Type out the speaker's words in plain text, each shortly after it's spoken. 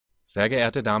Sehr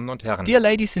geehrte Damen und Herren, Dear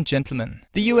ladies and gentlemen,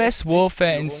 the US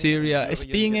warfare in Syria is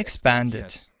being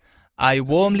expanded. I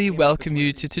warmly welcome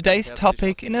you to today's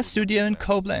topic in our studio in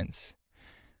Koblenz.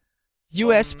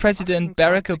 US President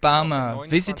Barack Obama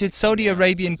visited Saudi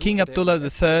Arabian King Abdullah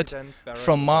III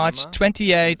from March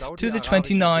 28th to the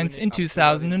 29th in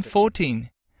 2014.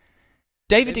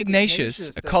 David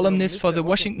Ignatius, a columnist for the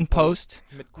Washington Post,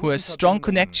 who has strong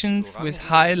connections with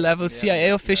high-level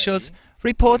CIA officials,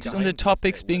 reported on the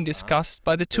topics being discussed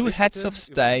by the two heads of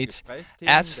state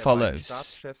as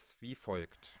follows.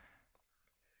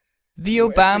 The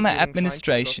Obama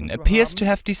administration appears to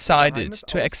have decided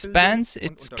to expand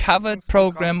its covered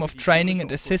program of training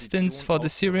and assistance for the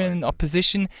Syrian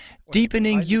opposition,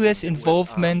 deepening US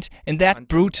involvement in that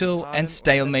brutal and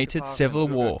stalemated civil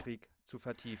war.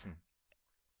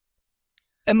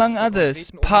 Among others,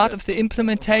 part of the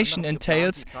implementation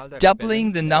entails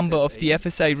doubling the number of the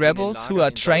FSA rebels who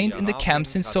are trained in the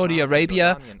camps in Saudi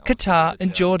Arabia, Qatar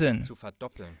and Jordan.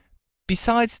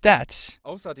 Besides that,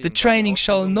 the training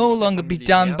shall no longer be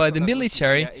done by the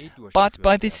military, but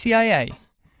by the CIA.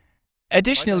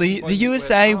 Additionally, the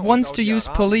USA wants to use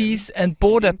police and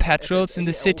border patrols in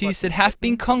the cities that have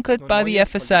been conquered by the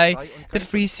FSA, the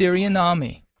Free Syrian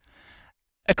Army.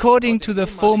 According to the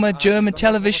former German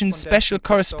television special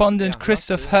correspondent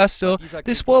Christoph Hörstel,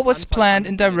 this war was planned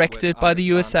and directed by the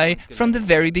USA from the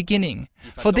very beginning.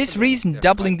 For this reason,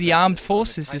 doubling the armed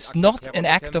forces is not an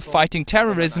act of fighting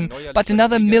terrorism, but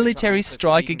another military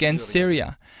strike against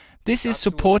Syria. This is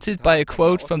supported by a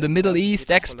quote from the Middle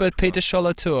East expert Peter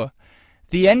Scholler-Thur.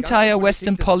 The entire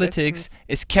Western politics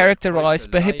is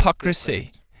characterized by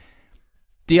hypocrisy.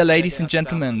 Dear ladies and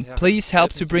gentlemen, please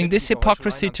help to bring this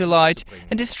hypocrisy to light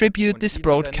and distribute this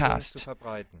broadcast.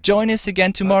 Join us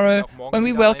again tomorrow when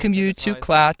we welcome you to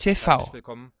Klar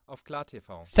TV.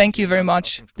 Thank you very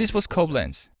much. This was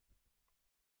Koblenz.